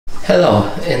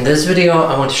Hello, in this video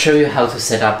I want to show you how to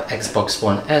set up Xbox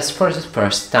One S for the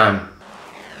first time.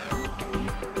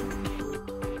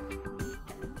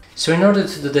 So in order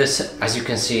to do this, as you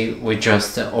can see, we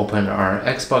just open our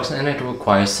Xbox and it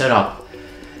requires setup.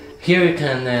 Here you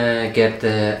can get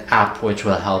the app which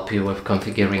will help you with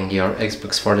configuring your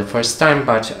Xbox for the first time,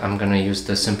 but I'm gonna use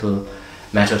the simple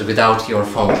method without your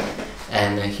phone.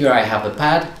 And here I have a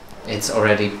pad. It's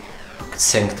already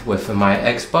synced with my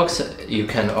Xbox. You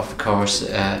can of course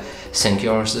sync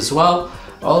yours as well,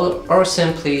 or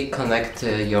simply connect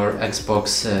your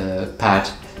Xbox pad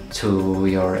to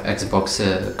your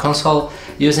Xbox console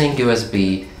using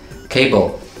USB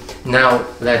cable. Now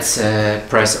let's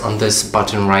press on this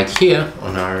button right here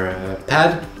on our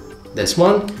pad, this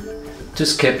one, to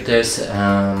skip this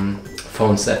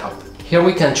phone setup. Here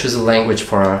we can choose a language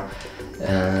for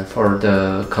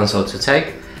the console to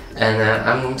take, and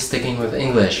I'm sticking with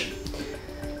English.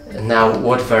 Now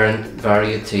what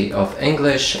variety of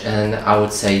English, and I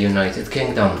would say United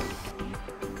Kingdom.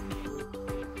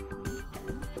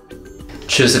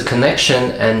 Choose a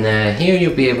connection, and here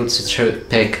you'll be able to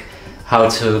pick how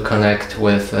to connect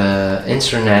with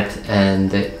internet,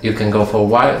 and you can go for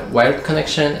wired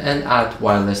connection and add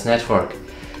wireless network.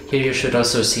 Here you should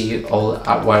also see all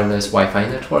wireless Wi-Fi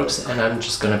networks, and I'm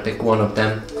just gonna pick one of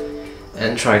them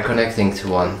and try connecting to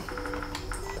one.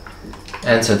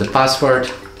 Enter the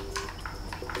password.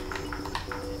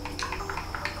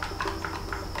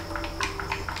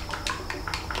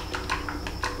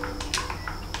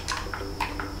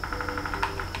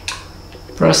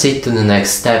 Proceed to the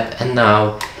next step, and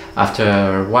now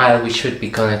after a while we should be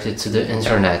connected to the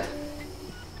internet.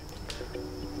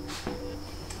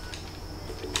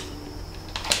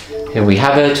 Here we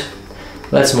have it.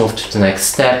 Let's move to the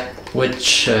next step,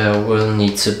 which we'll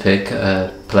need to pick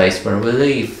a place where we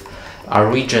live, our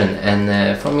region,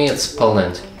 and for me it's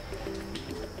Poland.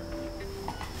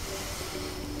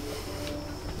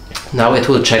 Now it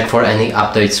will check for any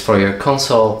updates for your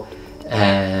console,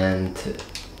 and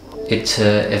if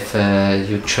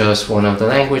you chose one of the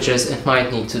languages, it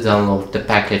might need to download the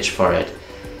package for it.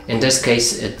 In this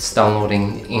case it's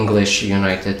downloading English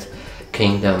United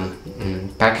Kingdom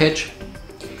package.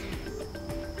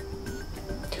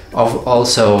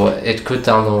 Also, it could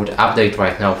download update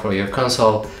right now for your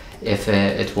console if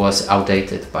it was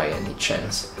outdated by any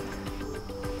chance.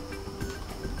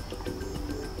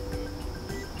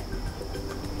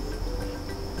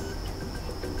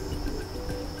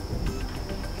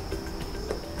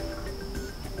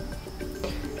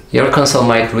 Your console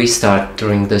might restart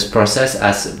during this process,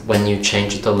 as when you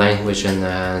change the language in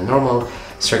normal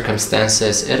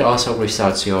circumstances, it also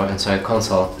restarts your entire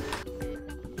console.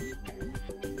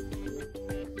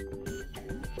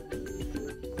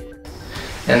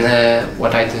 And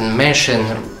what I didn't mention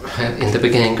in the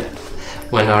beginning,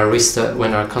 when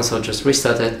our console just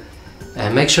restarted,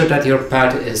 make sure that your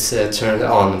pad is turned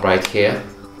on right here,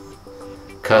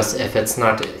 because if it's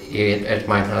not, it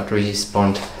might not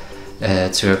respond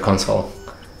to your console.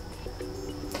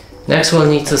 Next we'll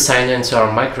need to sign into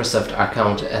our Microsoft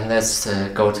account, and let's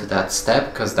go to that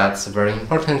step, because that's very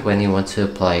important when you want to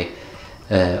play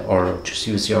or just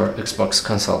use your Xbox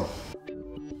console.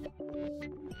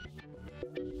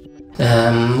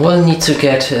 We'll need to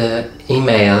get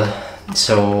email,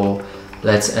 so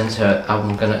let's enter.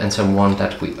 I'm gonna enter one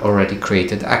that we already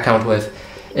created account with.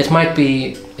 It might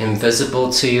be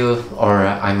invisible to you, or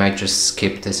I might just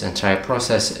skip this entire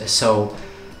process, so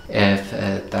if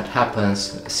that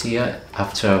happens, see you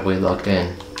after we logged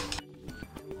in.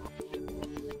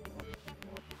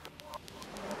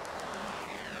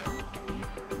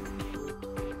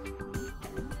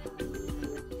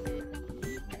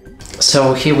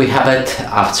 So here we have it.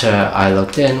 After I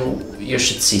logged in, you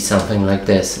should see something like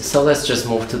this. So let's just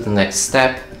move to the next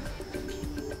step.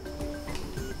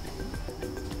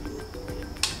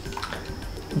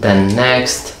 Then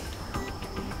next.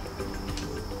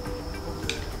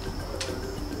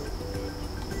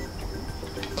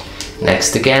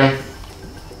 Next again.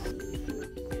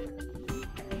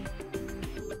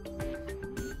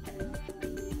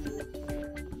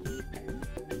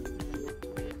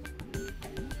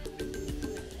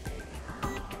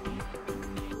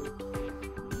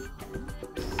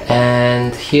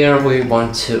 And here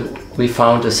we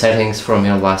found the settings from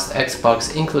your last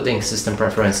Xbox, including system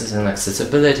preferences and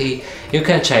accessibility. You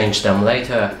can change them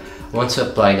later. Want to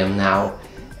apply them now,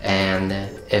 and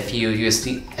if you use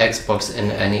the Xbox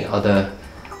in any other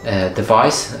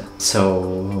device,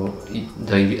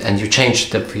 and you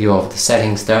change the view of the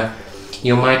settings there,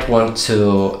 you might want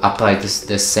to apply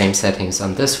this same settings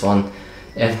on this one.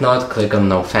 If not, click on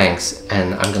no thanks,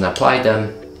 and I'm gonna apply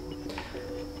them.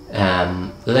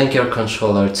 link your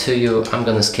controller to you. I'm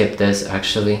gonna skip this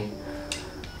actually.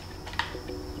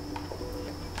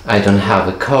 I don't have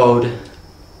a code.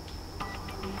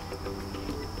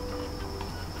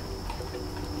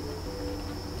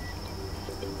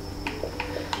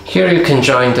 Here you can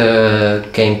join the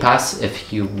Game Pass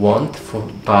if you want,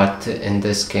 but in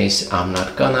this case I'm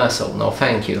not gonna, so no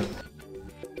thank you.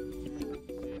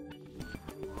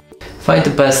 Find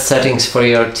the best settings for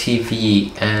your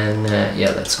TV, and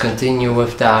yeah, let's continue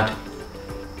with that.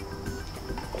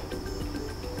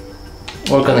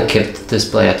 We're gonna keep the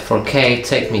display at 4K,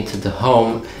 take me to the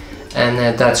home, and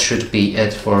that should be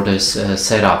it for this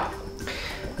setup.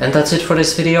 And that's it for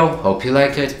this video. Hope you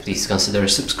liked it. Please consider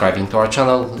subscribing to our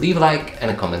channel, leave a like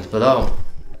and a comment below.